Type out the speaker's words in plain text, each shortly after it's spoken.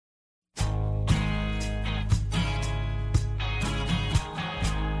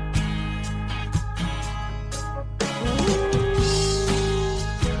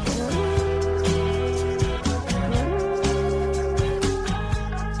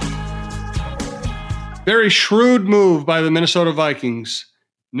Very shrewd move by the Minnesota Vikings,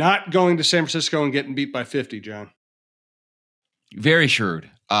 not going to San Francisco and getting beat by 50, John. Very shrewd.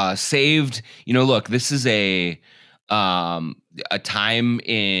 Saved, look, this is a time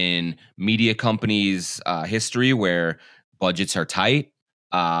in media companies' history where budgets are tight.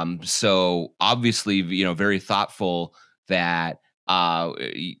 So obviously, very thoughtful that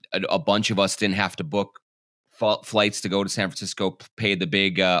a bunch of us didn't have to book flights to go to San Francisco, pay the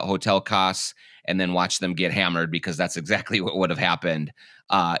big hotel costs, and then watch them get hammered, because that's exactly what would have happened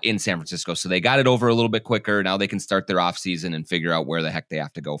in San Francisco. So they got it over a little bit quicker. Now they can start their offseason and figure out where the heck they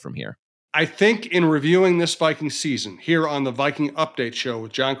have to go from here. I think in reviewing this Viking season here on the Viking Update Show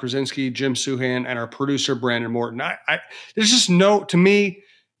with John Krasinski, Jim Suhan, and our producer, Brandon Morton, there's just to me,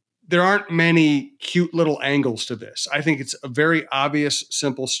 there aren't many cute little angles to this. I think it's a very obvious,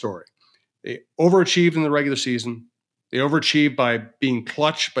 simple story. They overachieved in the regular season. They overachieved by being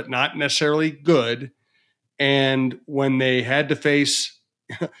clutch, but not necessarily good. And when they had to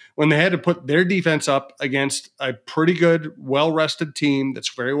put their defense up against a pretty good, well-rested team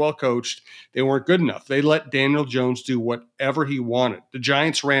that's very well coached, they weren't good enough. They let Daniel Jones do whatever he wanted. The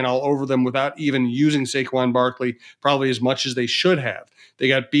Giants ran all over them without even using Saquon Barkley, probably as much as they should have. They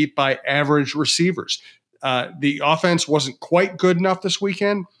got beat by average receivers. The offense wasn't quite good enough this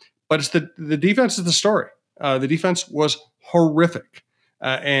weekend, but it's the defense is the story. The defense was horrific.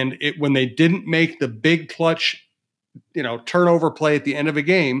 And when they didn't make the big clutch, turnover play at the end of a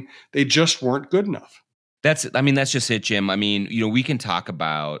game, they just weren't good enough. That's just it, Jim. We can talk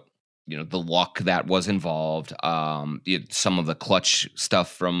about, the luck that was involved. Some of the clutch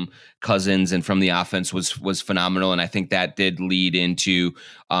stuff from Cousins and from the offense was phenomenal. And I think that did lead into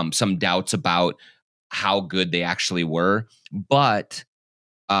some doubts about how good they actually were. But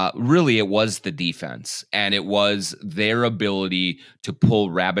really, it was the defense, and it was their ability to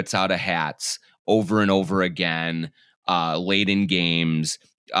pull rabbits out of hats over and over again late in games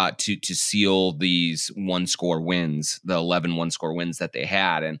to seal these one-score wins, the 11 one-score wins that they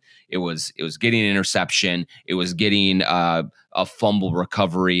had. And it was getting an interception. It was getting a fumble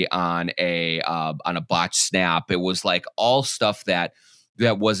recovery on a botched snap. It was like all stuff that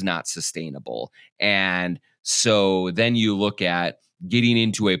was not sustainable. And so then you look at getting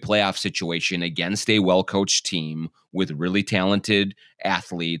into a playoff situation against a well-coached team with really talented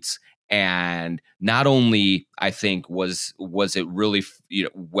athletes. And not only, I think, was it really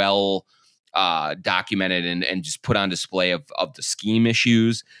well documented and just put on display of the scheme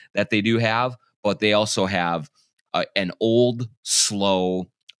issues that they do have, but they also have an old, slow,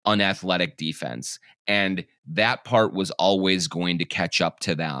 unathletic defense. And that part was always going to catch up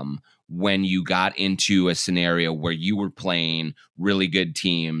to them when you got into a scenario where you were playing really good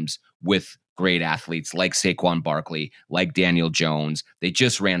teams with great athletes like Saquon Barkley, like Daniel Jones. They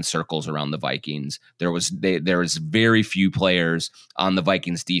just ran circles around the Vikings. There was very few players on the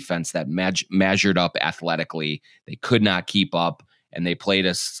Vikings defense that measured up athletically. They could not keep up, and they played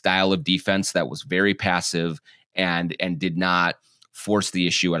a style of defense that was very passive and did not force the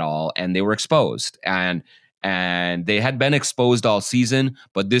issue at all. And they were exposed. And they had been exposed all season,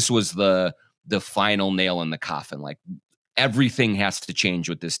 but this was the final nail in the coffin. Like, everything has to change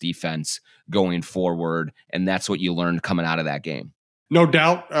with this defense going forward, and that's what you learned coming out of that game. No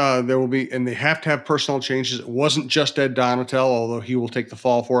doubt there will be, and they have to have personnel changes. It wasn't just Ed Donatel, although he will take the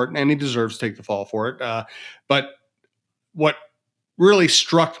fall for it, and he deserves to take the fall for it. But what really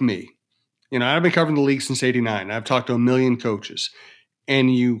struck me, I've been covering the league since '89. I've talked to a million coaches.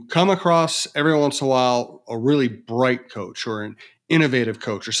 And you come across every once in a while a really bright coach or an innovative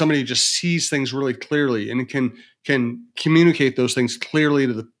coach or somebody who just sees things really clearly and can communicate those things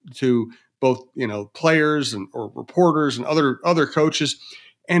clearly to both players or reporters and other coaches.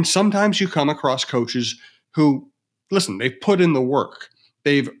 And sometimes you come across coaches who, listen, they've put in the work.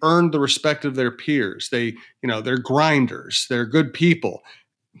 They've earned the respect of their peers. They're grinders. They're good people,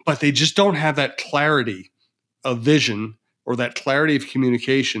 but they just don't have that clarity of vision or that clarity of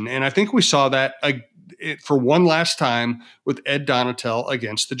communication. And I think we saw that for one last time with Ed Donatel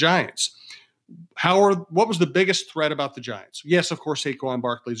against the Giants. What was the biggest threat about the Giants? Yes, of course, Saquon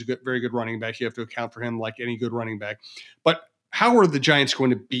Barkley is a very good running back. You have to account for him like any good running back. But how are the Giants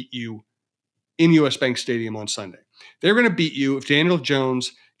going to beat you in US Bank Stadium on Sunday? They're going to beat you if Daniel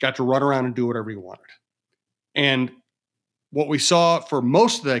Jones got to run around and do whatever he wanted. And what we saw for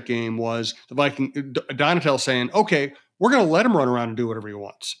most of that game was the Donatel saying, okay, we're going to let him run around and do whatever he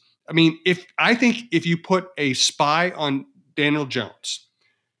wants. I mean, if you put a spy on Daniel Jones,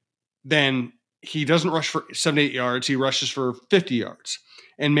 then he doesn't rush for 78 yards. He rushes for 50 yards.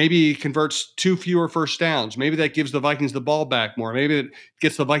 and maybe he converts 2 fewer first downs. Maybe that gives the Vikings the ball back more. Maybe it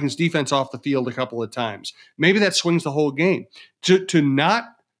gets the Vikings defense off the field a couple of times. Maybe that swings the whole game. To not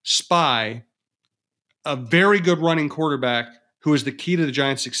spy a very good running quarterback who is the key to the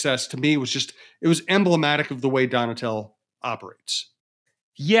Giants' success, to me it was emblematic of the way Donatel operates.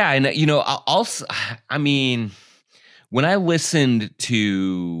 Yeah, and I mean, when I listened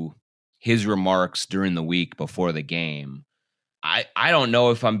to his remarks during the week before the game, I don't know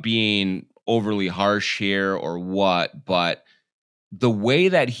if I'm being overly harsh here or what, but the way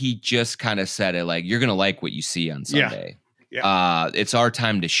that he just kind of said it, like, you're gonna like what you see on Yeah. Sunday. Yeah. It's our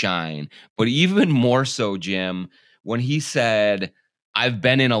time to shine. But even more so, Jim, when he said, I've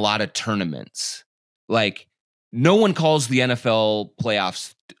been in a lot of tournaments, like, no one calls the NFL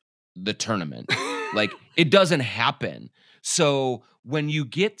playoffs the tournament. Like, it doesn't happen. So when you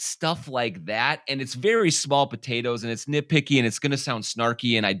get stuff like that, and it's very small potatoes and it's nitpicky and it's going to sound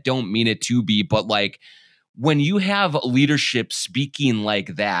snarky, and I don't mean it to be, but like, when you have leadership speaking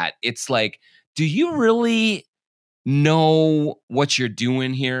like that, it's like, do you really know what you're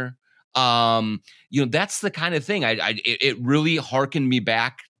doing here? That's the kind of thing. It really harkened me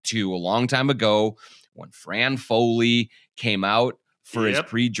back to a long time ago when Fran Foley came out for his Yep.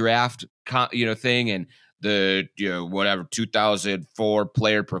 pre-draft, thing, and the whatever 2004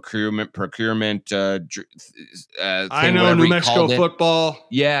 player procurement I thing, know, whatever New he Mexico called it. football.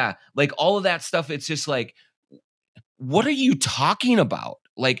 Yeah, like all of that stuff. It's just like, what are you talking about?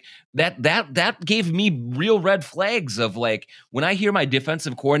 Like that gave me real red flags of, like, when I hear my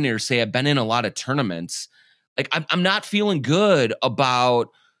defensive coordinator say I've been in a lot of tournaments, like I'm not feeling good about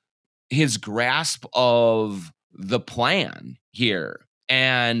his grasp of the plan here.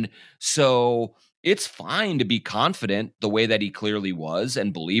 And so it's fine to be confident the way that he clearly was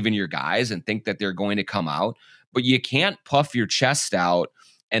and believe in your guys and think that they're going to come out, but you can't puff your chest out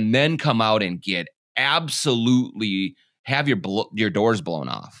and then come out and get absolutely have your doors blown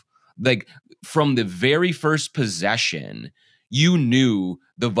off. Like, from the very first possession, you knew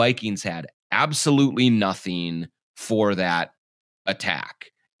the Vikings had absolutely nothing for that attack.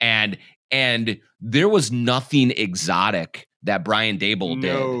 And there was nothing exotic that Brian Dable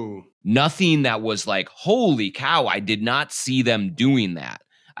did. No. Nothing that was like, holy cow, I did not see them doing that.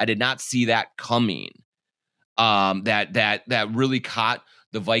 I did not see that coming. That really caught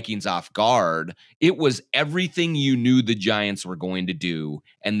the Vikings off guard. It was everything you knew the Giants were going to do,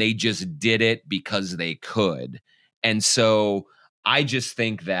 and they just did it because they could. And so I just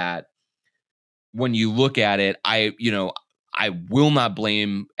think that when you look at it, I will not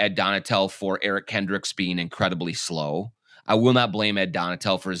blame Ed Donatel for Eric Kendricks being incredibly slow. I will not blame Ed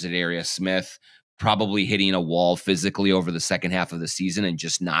Donatel for Zadarius Smith probably hitting a wall physically over the second half of the season and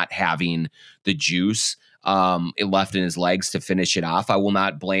just not having the juice it left in his legs to finish it off. I will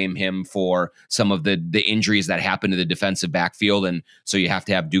not blame him for some of the injuries that happened to the defensive backfield, and so you have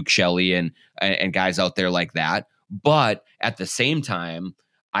to have Duke Shelley and guys out there like that. But at the same time,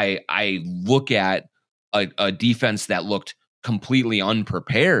 I look at a defense that looked completely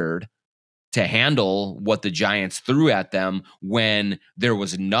unprepared to handle what the Giants threw at them, when there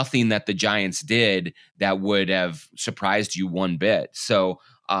was nothing that the Giants did that would have surprised you one bit. So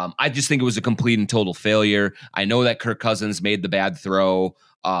I just think it was a complete and total failure. I know that Kirk Cousins made the bad throw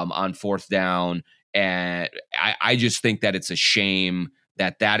on fourth down, and I just think that it's a shame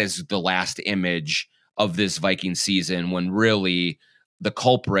that is the last image of this Viking season, when really the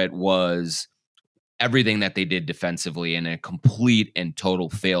culprit was everything that they did defensively, and a complete and total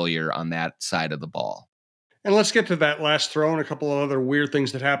failure on that side of the ball. And let's get to that last throw and a couple of other weird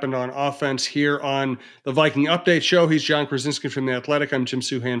things that happened on offense here on the Viking Update Show. He's John Krasinski from The Athletic. I'm Jim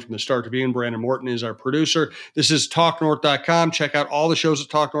Suhan from the Star Tribune. Brandon Morton is our producer. This is TalkNorth.com. Check out all the shows at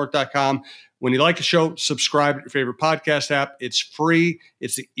TalkNorth.com. When you like a show, subscribe at your favorite podcast app. It's free.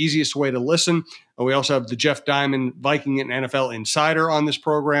 It's the easiest way to listen. We also have the Jeff Diamond Viking and NFL Insider on this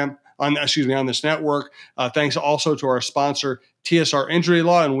program, on this network. Thanks also to our sponsor, TSR Injury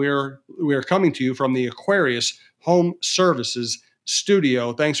Law, and we are coming to you from the Aquarius Home Services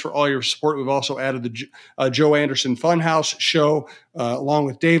studio. Thanks for all your support. We've also added the Joe Anderson Funhouse show, along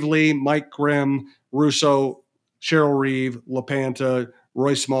with Dave Lee, Mike Grimm, Russo, Cheryl Reeve, LaPanta,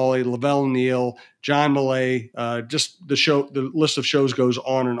 Roy Smalley, Lavelle Neal, John Millay. Just the list of shows goes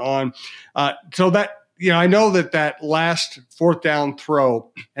on and on. So that, I know that last fourth down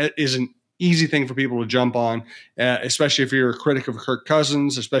throw is an easy thing for people to jump on, especially if you're a critic of Kirk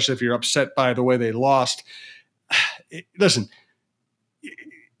Cousins, especially if you're upset by the way they lost. Listen,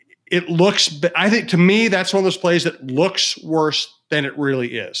 I think, to me, that's one of those plays that looks worse than it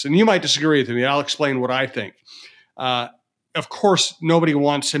really is. And you might disagree with me. I'll explain what I think. of course, nobody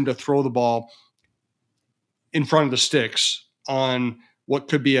wants him to throw the ball in front of the sticks on what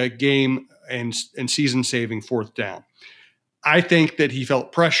could be a game and season saving fourth down. I think that he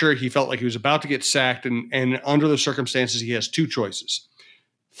felt pressure. He felt like he was about to get sacked. And under the circumstances, he has two choices: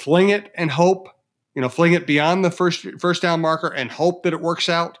 fling it and hope, fling it beyond the first down marker and hope that it works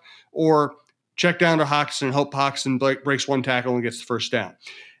out, or check down to Hockenson and hope Hockenson breaks one tackle and gets the first down.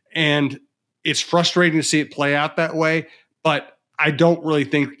 And it's frustrating to see it play out that way, but I don't really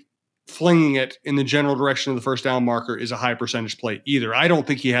think flinging it in the general direction of the first down marker is a high percentage play either. I don't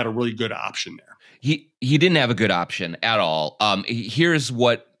think he had a really good option there. He didn't have a good option at all. Here's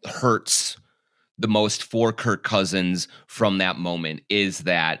what hurts the most for Kirk Cousins from that moment is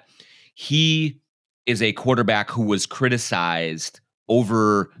that he is a quarterback who was criticized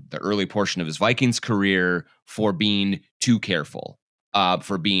over the early portion of his Vikings career for being too careful,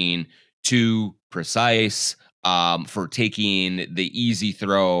 for being too precise, for taking the easy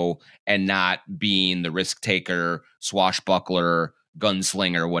throw and not being the risk taker, swashbuckler,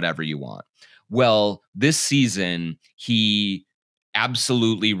 gunslinger, whatever you want. Well, this season, he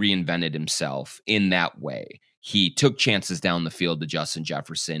absolutely reinvented himself in that way. He took chances down the field to Justin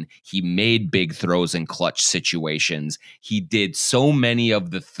Jefferson. He made big throws in clutch situations. He did so many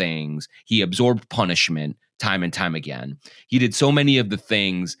of the things. He absorbed punishment time and time again. He did so many of the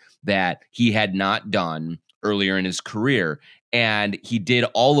things that he had not done earlier in his career. And he did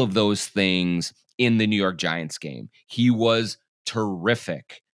all of those things in the New York Giants game. He was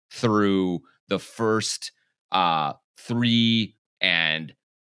terrific through the first 3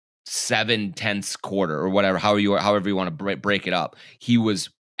 7/10 quarter or whatever, however you want to break it up. He was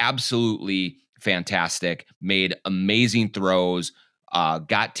absolutely fantastic, made amazing throws,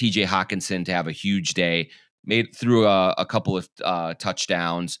 got TJ Hockenson to have a huge day, made through a couple of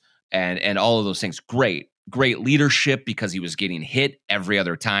touchdowns and all of those things. Great leadership because he was getting hit every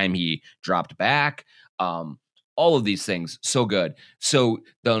other time he dropped back. All of these things, so good. So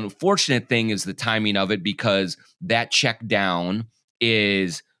the unfortunate thing is the timing of it, because that check down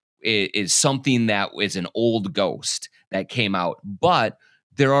is something that is an old ghost that came out. But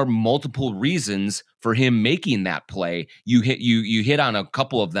there are multiple reasons for him making that play. You hit on a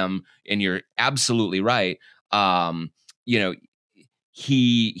couple of them, and you're absolutely right.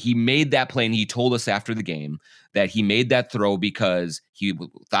 He made that play, and he told us after the game that he made that throw because he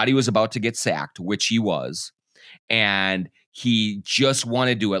thought he was about to get sacked, which he was, and he just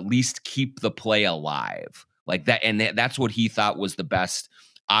wanted to at least keep the play alive like that. And that's what he thought was the best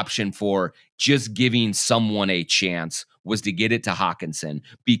option for just giving someone a chance, was to get it to Hockenson.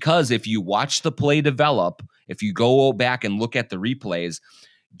 Because if you watch the play develop, if you go back and look at the replays,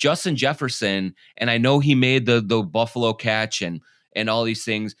 Justin Jefferson, and I know he made the Buffalo catch and all these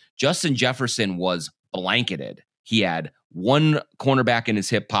things, Justin Jefferson was blanketed. He had one cornerback in his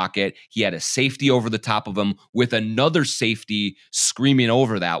hip pocket. He had a safety over the top of him with another safety screaming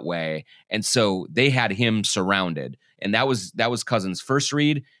over that way. And so they had him surrounded. And that was Cousins' first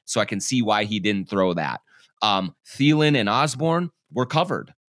read. So I can see why he didn't throw that. Thielen and Osborne were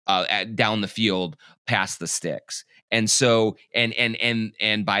covered down the field past the sticks. And so,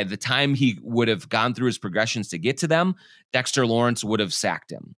 and by the time he would have gone through his progressions to get to them, Dexter Lawrence would have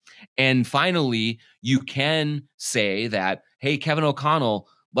sacked him. And finally, you can say that, hey, Kevin O'Connell,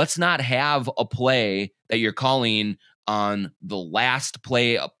 let's not have a play that you're calling on the last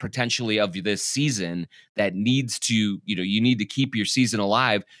play potentially of this season that needs to, you need to keep your season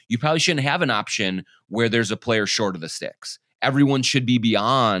alive. You probably shouldn't have an option where there's a player short of the sticks. Everyone should be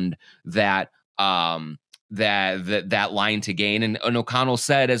beyond that that line to gain. And O'Connell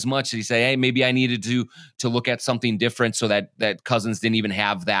said as much. He said, hey, maybe I needed to look at something different so that Cousins didn't even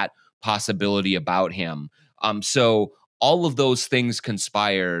have that possibility about him. So all of those things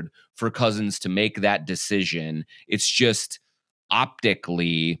conspired for Cousins to make that decision. It's just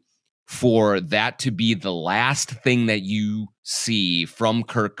optically, for that to be the last thing that you see from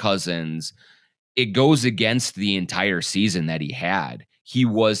Kirk Cousins, it goes against the entire season that he had. He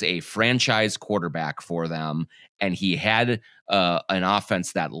was a franchise quarterback for them, and he had an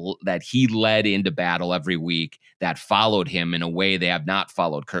offense that he led into battle every week, that followed him in a way they have not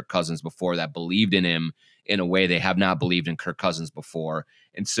followed Kirk Cousins before, that believed in him in a way they have not believed in Kirk Cousins before.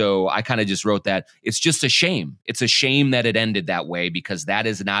 And so I kind of just wrote that it's just a shame. It's a shame that it ended that way, because that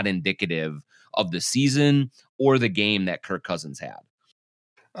is not indicative of the season or the game that Kirk Cousins had.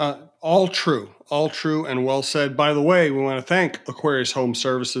 All true, and well said. By the way, we want to thank Aquarius Home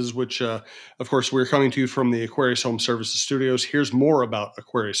Services, which, of course, we're coming to you from the Aquarius Home Services studios. Here's more about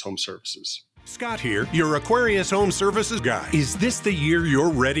Aquarius Home Services. Scott here, your Aquarius Home Services guy. Is this the year you're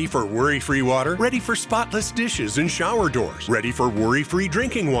ready for worry-free water? Ready for spotless dishes and shower doors? Ready for worry-free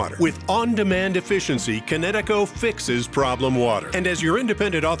drinking water? With on-demand efficiency, Kinetico fixes problem water. And as your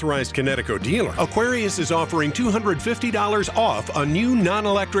independent authorized Kinetico dealer, Aquarius is offering $250 off a new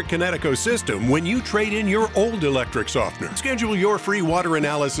non-electric Kinetico system when you trade in your old electric softener. Schedule your free water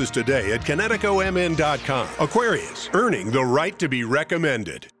analysis today at KineticoMN.com. Aquarius, earning the right to be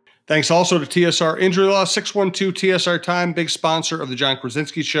recommended. Thanks also to TSR Injury Law, 612 TSR Time, big sponsor of the John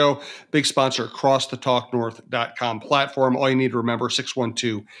Krasinski Show, big sponsor across the TalkNorth.com platform. All you need to remember,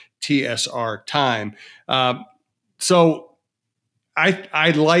 612 TSR Time. So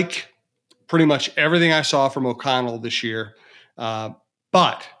I like pretty much everything I saw from O'Connell this year,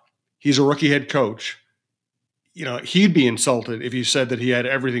 but he's a rookie head coach. You know, he'd be insulted if you said that he had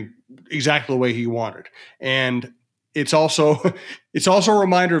everything exactly the way he wanted. And it's also a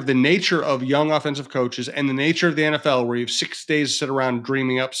reminder of the nature of young offensive coaches and the nature of the NFL, where you have 6 days to sit around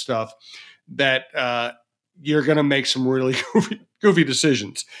dreaming up stuff, that you're going to make some really goofy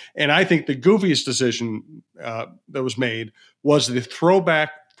decisions. And I think the goofiest decision that was made was the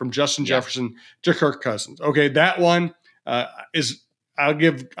throwback from Justin Jefferson to Kirk Cousins. Okay, that one is I'll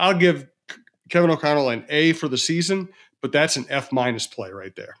give Kevin O'Connell an A for the season, but that's an F- play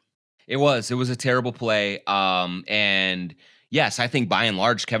right there. It was a terrible play. And yes, I think by and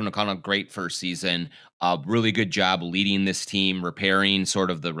large, Kevin O'Connell, great first season. Really good job leading this team, repairing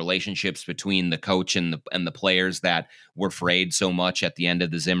sort of the relationships between the coach and the players that were frayed so much at the end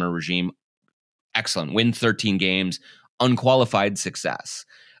of the Zimmer regime. Excellent. Win 13 games, unqualified success.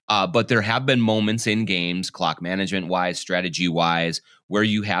 But there have been moments in games, clock management wise, strategy wise, where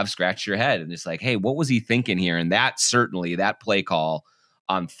you have scratched your head and it's like, hey, what was he thinking here? And that play call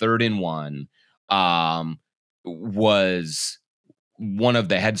on 3rd and 1 was one of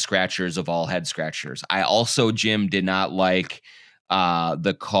the head scratchers of all head scratchers. I also, Jim, did not like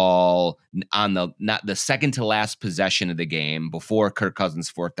the call on the second to last possession of the game before Kirk Cousins'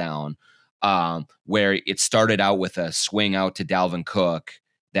 4th down, where it started out with a swing out to Dalvin Cook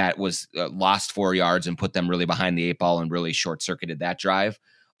that was lost 4 yards and put them really behind the 8 ball and really short circuited that drive.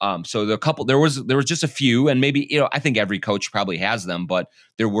 So there was just a few, and maybe, I think every coach probably has them, but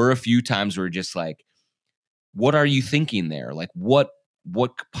there were a few times where just like, what are you thinking there? Like what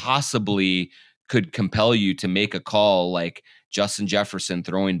possibly could compel you to make a call like Justin Jefferson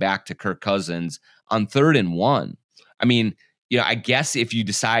throwing back to Kirk Cousins on 3rd and 1? I mean, I guess if you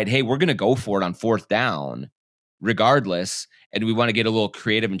decide, hey, we're going to go for it on 4th down, regardless, and we want to get a little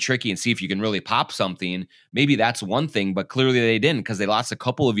creative and tricky and see if you can really pop something, maybe that's one thing, but clearly they didn't, because they lost a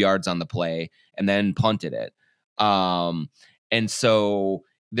couple of yards on the play and then punted it. And so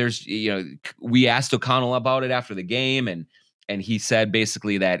there's, we asked O'Connell about it after the game, and he said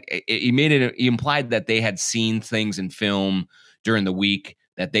basically that he implied that they had seen things in film during the week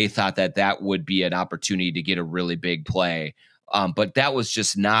that they thought that would be an opportunity to get a really big play. But that was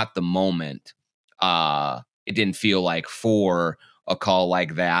just not the moment. It didn't feel like for a call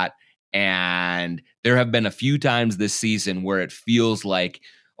like that. And there have been a few times this season where it feels like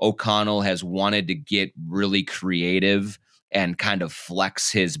O'Connell has wanted to get really creative and kind of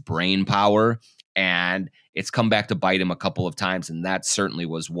flex his brain power. And it's come back to bite him a couple of times. And that certainly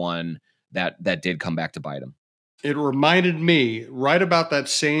was one that did come back to bite him. It reminded me right about that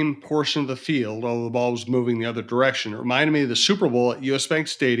same portion of the field, although the ball was moving the other direction. It reminded me of the Super Bowl at US Bank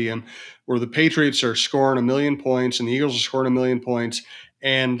Stadium, where the Patriots are scoring 1 million points and the Eagles are scoring 1 million points.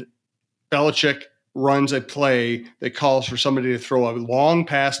 And Belichick runs a play that calls for somebody to throw a long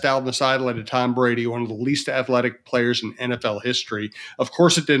pass down the sideline to Tom Brady, one of the least athletic players in NFL history. Of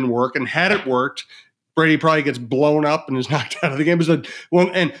course, it didn't work. And had it worked, Brady probably gets blown up and is knocked out of the game.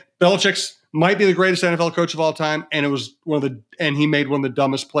 And Belichick's might be the greatest NFL coach of all time, and he made one of the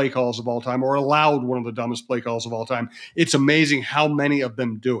dumbest play calls of all time, or allowed one of the dumbest play calls of all time. It's amazing how many of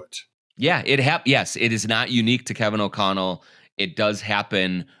them do it. Yeah, yes, it is not unique to Kevin O'Connell. It does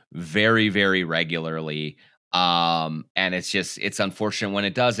happen very, very regularly. And it's unfortunate when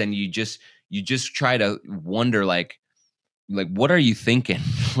it does. And you just try to wonder, like, what are you thinking?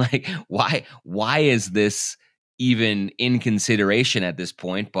 Like, why is this even in consideration at this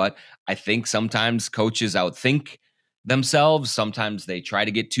point? But I think sometimes coaches outthink themselves. Sometimes they try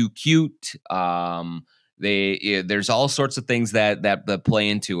to get too cute. There's all sorts of things that play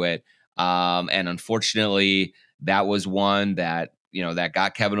into it. And unfortunately, that was one that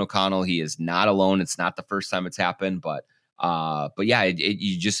got Kevin O'Connell. He is not alone. It's not the first time it's happened, but yeah,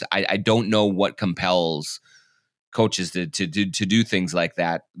 I don't know what compels coaches to do things like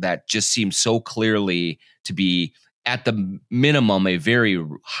that just seems so clearly to be at the minimum a very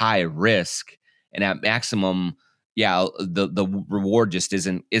high risk, and at maximum, yeah, the reward just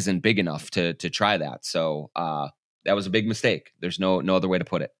isn't big enough to try that. So that was a big mistake. There's no other way to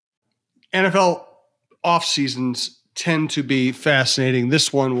put it. NFL off seasons tend to be fascinating.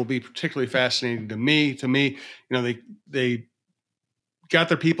 This one will be particularly fascinating to me. They got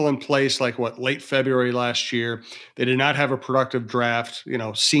their people in place like late February last year. They did not have a productive draft.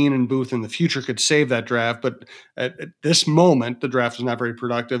 Sean and Booth in the future could save that draft, but at this moment, the draft was not very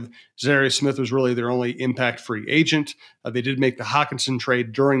productive. Zarius Smith was really their only impact free agent. They did make the Hawkinson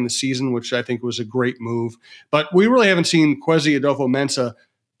trade during the season, which I think was a great move. But we really haven't seen Kwesi Adolfo-Mensah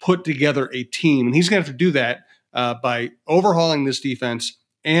put together a team, and he's going to have to do that by overhauling this defense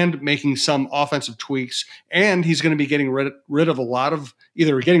and making some offensive tweaks. And he's going to be getting rid of a lot of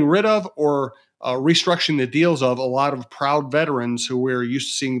either getting rid of or restructuring the deals of a lot of proud veterans who we're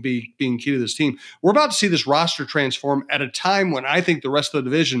used to seeing being key to this team. We're about to see this roster transform at a time when I think the rest of the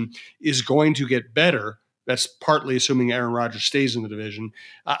division is going to get better. That's partly assuming Aaron Rodgers stays in the division.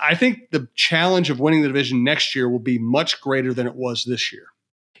 I think the challenge of winning the division next year will be much greater than it was this year.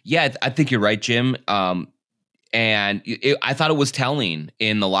 Yeah, I think you're right, Jim. And I thought it was telling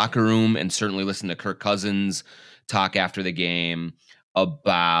in the locker room, and certainly listen to Kirk Cousins talk after the game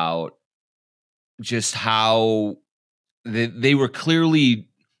about just how they were clearly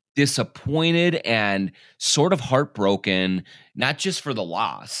disappointed and sort of heartbroken, not just for the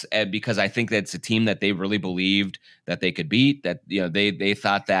loss, because I think that's a team that they really believed that they could beat, that they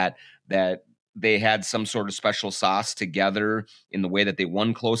thought that they had some sort of special sauce together in the way that they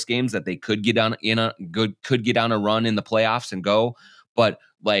won close games, that they could get on a run in the playoffs and go. But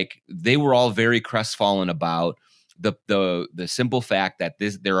like, they were all very crestfallen about the simple fact that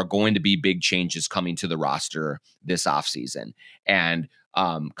there are going to be big changes coming to the roster this offseason. And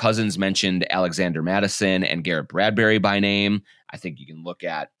Cousins mentioned Alexander Madison and Garrett Bradbury by name. I think you can look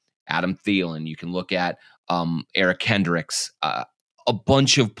at Adam Thielen. You can look at Eric Hendricks, a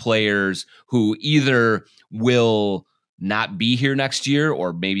bunch of players who either will not be here next year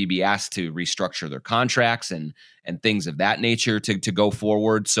or maybe be asked to restructure their contracts and things of that nature to go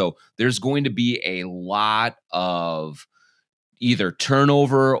forward. So there's going to be a lot of either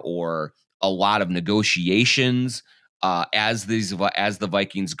turnover or a lot of negotiations as the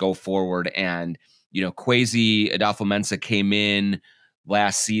Vikings go forward. And Kwesi Adolfo-Mensah came in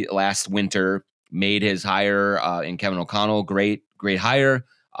last winter, made his hire in Kevin O'Connell. Great hire.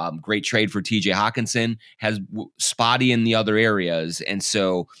 Great trade for TJ Hawkinson. Has spotty in the other areas, and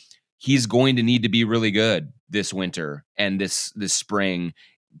so he's going to need to be really good this winter and this spring,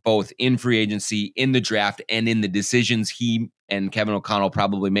 both in free agency, in the draft, and in the decisions he and Kevin O'Connell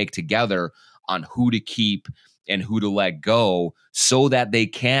probably make together on who to keep and who to let go, so that they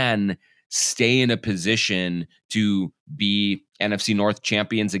can stay in a position to be NFC North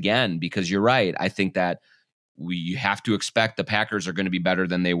champions again. Because you're right, I think that you have to expect the Packers are going to be better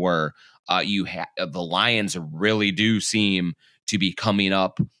than they were. The Lions really do seem to be coming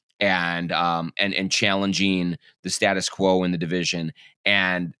up and challenging the status quo in the division.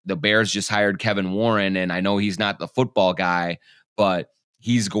 And the Bears just hired Kevin Warren, and I know he's not the football guy, but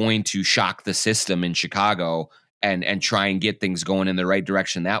he's going to shock the system in Chicago and try and get things going in the right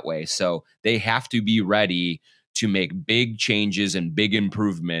direction that way. So they have to be ready to make big changes and big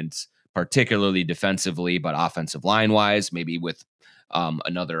improvements, particularly defensively, but offensive line wise, maybe with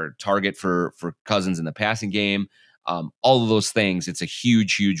another target for Cousins in the passing game. All of those things. It's a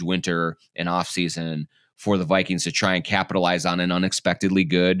huge winter and offseason for the Vikings to try and capitalize on an unexpectedly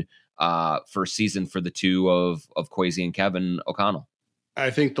good first season for the two of Kwesi and Kevin O'Connell.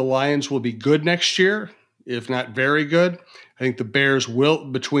 I think the Lions will be good next year, if not very good. I think the Bears will,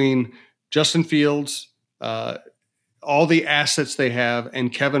 between Justin Fields, all the assets they have,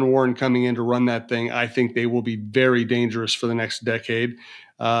 and Kevin Warren coming in to run that thing, I think they will be very dangerous for the next decade.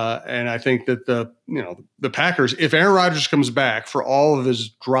 And I think that the Packers, if Aaron Rodgers comes back for all of his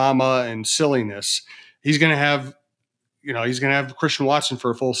drama and silliness, he's going to have Christian Watson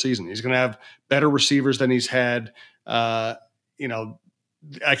for a full season. He's going to have better receivers than he's had.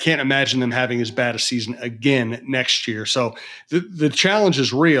 I can't imagine them having as bad a season again next year. So the challenge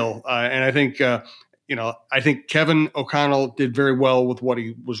is real. And I think, I think Kevin O'Connell did very well with what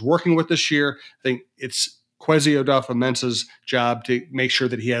he was working with this year. I think it's Kwesi Adolfo-Mensah's job to make sure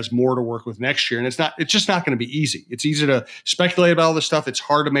that he has more to work with next year. And it's just not going to be easy. It's easy to speculate about all this stuff. It's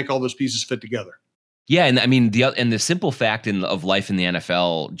hard to make all those pieces fit together. Yeah. And I mean, the simple fact of life in the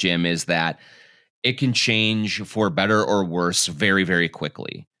NFL, Jim, is that it can change for better or worse very, very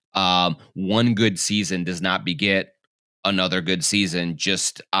quickly. One good season does not beget another good season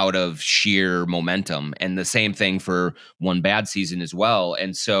just out of sheer momentum. And the same thing for one bad season as well.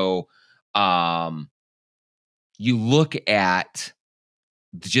 And so you look at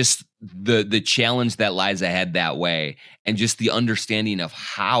just the challenge that lies ahead that way, and just the understanding of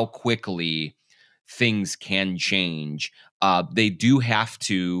how quickly things can change. They do have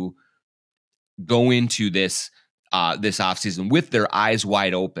to go into this offseason with their eyes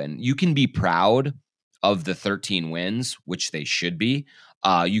wide open. You can be proud of the 13 wins, which they should be.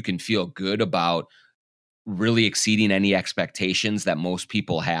 You can feel good about really exceeding any expectations that most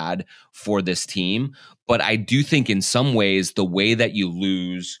people had for this team. But I do think in some ways, the way that you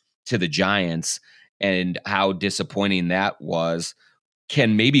lose to the Giants and how disappointing that was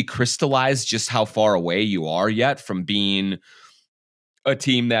can maybe crystallize just how far away you are yet from being a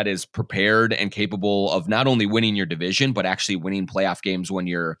team that is prepared and capable of not only winning your division, but actually winning playoff games when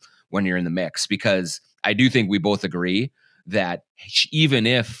you're in the mix. Because I do think we both agree that even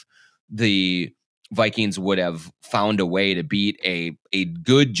if the Vikings would have found a way to beat a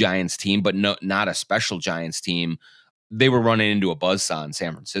good Giants team, but not a special Giants team, they were running into a buzzsaw in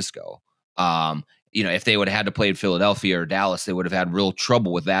San Francisco. If they would have had to play in Philadelphia or Dallas, they would have had real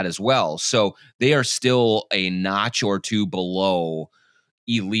trouble with that as well. So they are still a notch or two below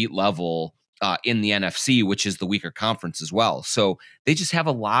elite level in the NFC, which is the weaker conference as well. So they just have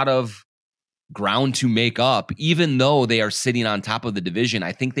a lot of ground to make up, even though they are sitting on top of the division.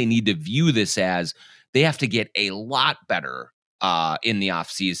 I think they need to view this as they have to get a lot better in the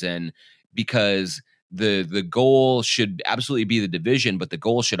offseason, because the goal should absolutely be the division, but the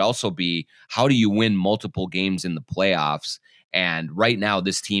goal should also be, how do you win multiple games in the playoffs? And right now,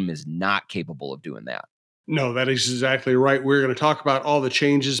 this team is not capable of doing that. No, that is exactly right. We're going to talk about all the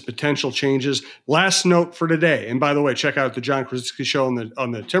changes, potential changes. Last note for today, and by the way, check out the John Krasinski show on the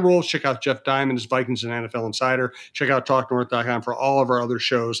Timberwolves. Check out Jeff Diamond's Vikings and NFL Insider. Check out TalkNorth.com for all of our other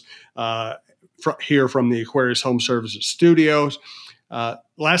shows here from the Aquarius Home Services studios.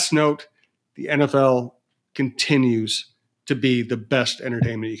 Last note, the NFL continues to be the best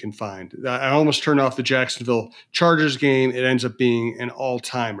entertainment you can find. I almost turned off the Jacksonville Chargers game. It ends up being an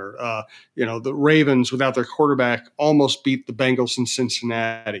all-timer. The Ravens, without their quarterback, almost beat the Bengals in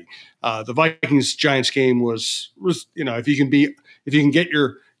Cincinnati. The Vikings Giants game was if you can get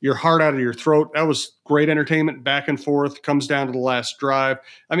your heart out of your throat, that was great entertainment. Back and forth, comes down to the last drive.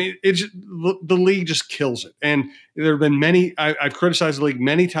 I mean, the league just kills it. And there have been many. I've criticized the league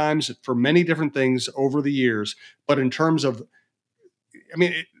many times for many different things over the years, but in terms of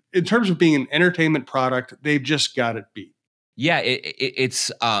being an entertainment product, they've just got it beat. Yeah,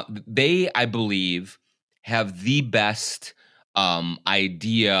 it's they, I believe, have the best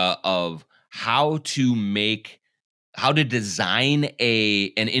idea of how to design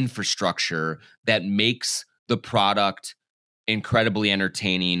an infrastructure that makes the product incredibly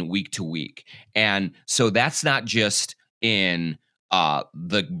entertaining week to week. And so that's not just in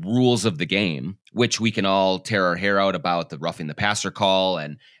the rules of the game, which we can all tear our hair out about, the roughing the passer call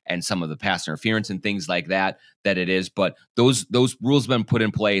and some of the pass interference and things like that it is. But those rules have been put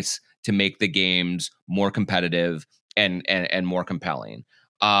in place to make the games more competitive and more compelling.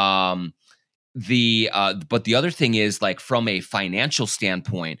 But the other thing is, like, from a financial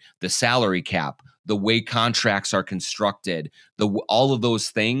standpoint, the salary cap, the way contracts are constructed, all of those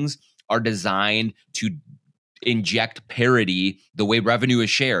things are designed to inject parity, the way revenue is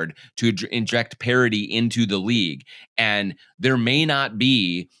shared, to inject parity into the league. And there may not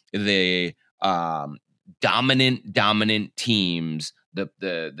be the dominant teams,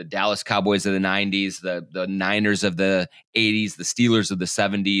 the Dallas Cowboys of the 90s, the Niners of the 80s, the Steelers of the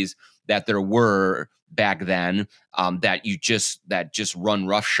 70s, that there were back then, that just run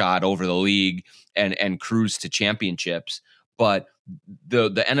roughshod over the league and cruise to championships. But the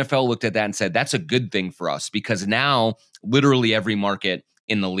NFL looked at that and said, that's a good thing for us, because now literally every market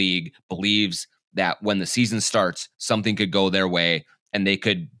in the league believes that when the season starts, something could go their way and they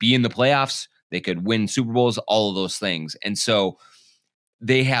could be in the playoffs, they could win Super Bowls, all of those things. And so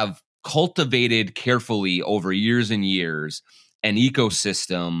they have cultivated carefully over years and years an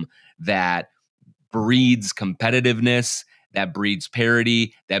ecosystem that breeds competitiveness, that breeds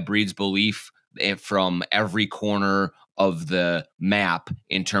parity, that breeds belief from every corner of the map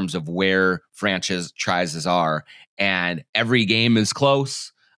in terms of where franchises are. And every game is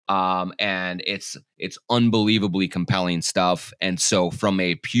close. And it's unbelievably compelling stuff. And so from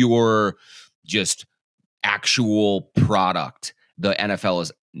a pure, just actual product, the NFL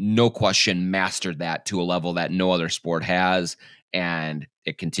has no question mastered that to a level that no other sport has. And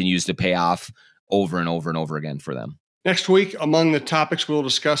it continues to pay off over and over and over again for them. Next week, among the topics we'll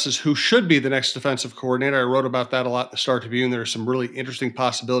discuss is who should be the next defensive coordinator. I wrote about that a lot at the Star Tribune. There are some really interesting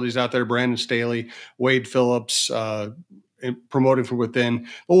possibilities out there. Brandon Staley, Wade Phillips, promoting from within.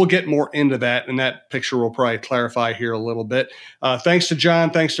 But we'll get more into that, and that picture will probably clarify here a little bit. Thanks to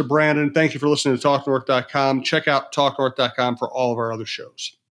John. Thanks to Brandon. Thank you for listening to TalkNorth.com. Check out TalkNorth.com for all of our other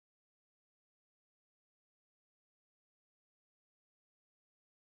shows.